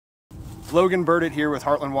Logan Burdett here with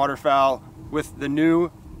Heartland Waterfowl with the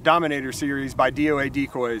new Dominator series by DOA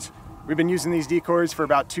Decoys. We've been using these decoys for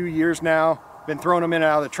about 2 years now. Been throwing them in and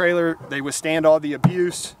out of the trailer. They withstand all the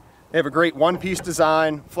abuse. They have a great one-piece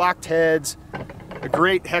design, flocked heads, a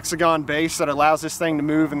great hexagon base that allows this thing to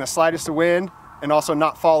move in the slightest of wind and also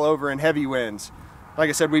not fall over in heavy winds. Like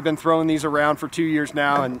I said, we've been throwing these around for 2 years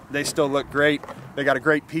now and they still look great. They got a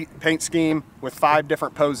great paint scheme with 5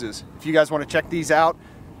 different poses. If you guys want to check these out,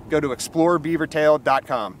 go to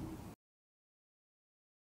explorebeavertail.com.